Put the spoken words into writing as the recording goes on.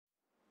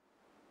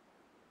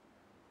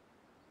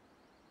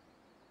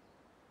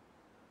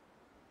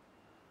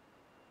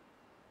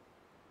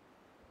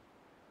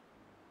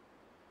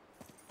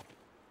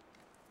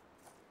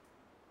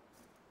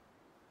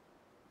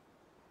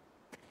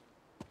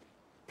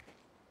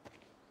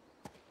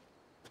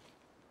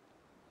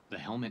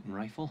helmet and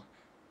rifle?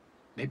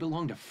 They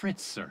belong to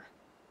Fritz, sir.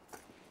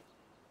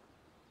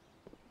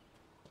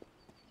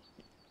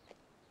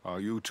 Are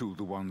you two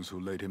the ones who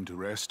laid him to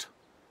rest?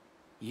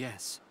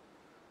 Yes.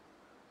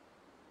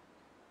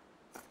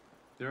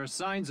 There are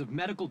signs of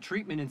medical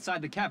treatment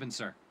inside the cabin,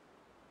 sir.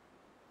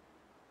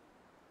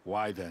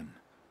 Why then?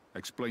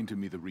 Explain to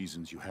me the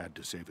reasons you had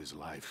to save his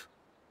life.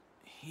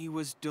 He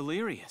was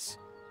delirious.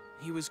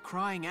 He was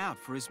crying out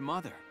for his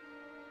mother.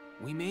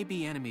 We may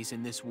be enemies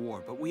in this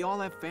war, but we all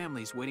have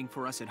families waiting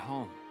for us at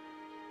home.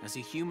 As a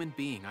human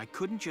being, I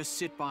couldn't just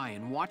sit by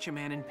and watch a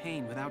man in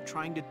pain without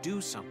trying to do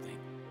something.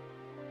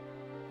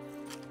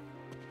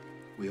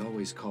 We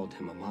always called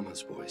him a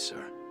mama's boy,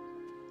 sir.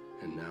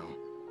 And now...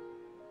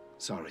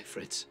 Sorry,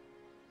 Fritz.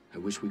 I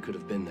wish we could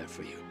have been there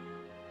for you.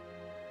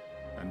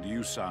 And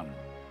you, son,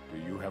 do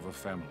you have a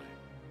family?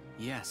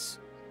 Yes.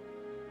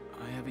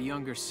 I have a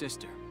younger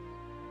sister.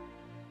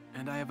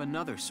 And I have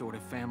another sort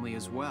of family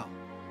as well.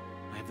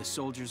 I have the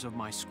soldiers of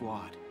my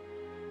squad.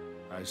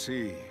 I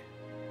see.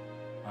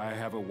 I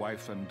have a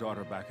wife and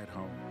daughter back at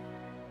home.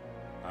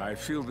 I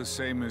feel the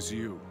same as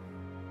you.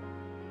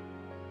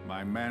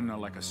 My men are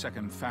like a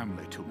second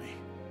family to me.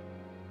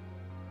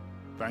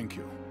 Thank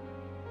you.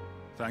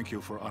 Thank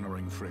you for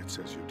honoring Fritz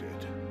as you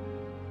did.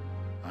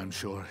 I'm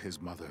sure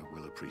his mother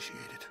will appreciate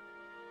it.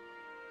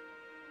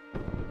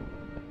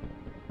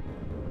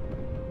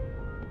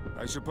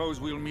 I suppose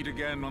we'll meet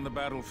again on the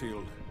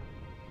battlefield.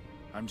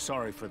 I'm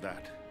sorry for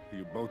that.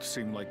 You both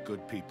seem like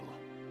good people.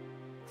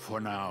 For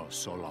now,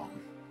 so long.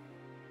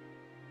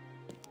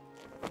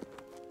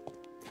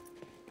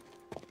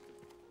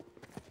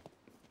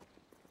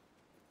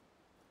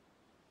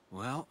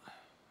 Well,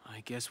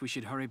 I guess we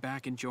should hurry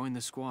back and join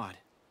the squad.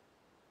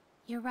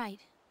 You're right.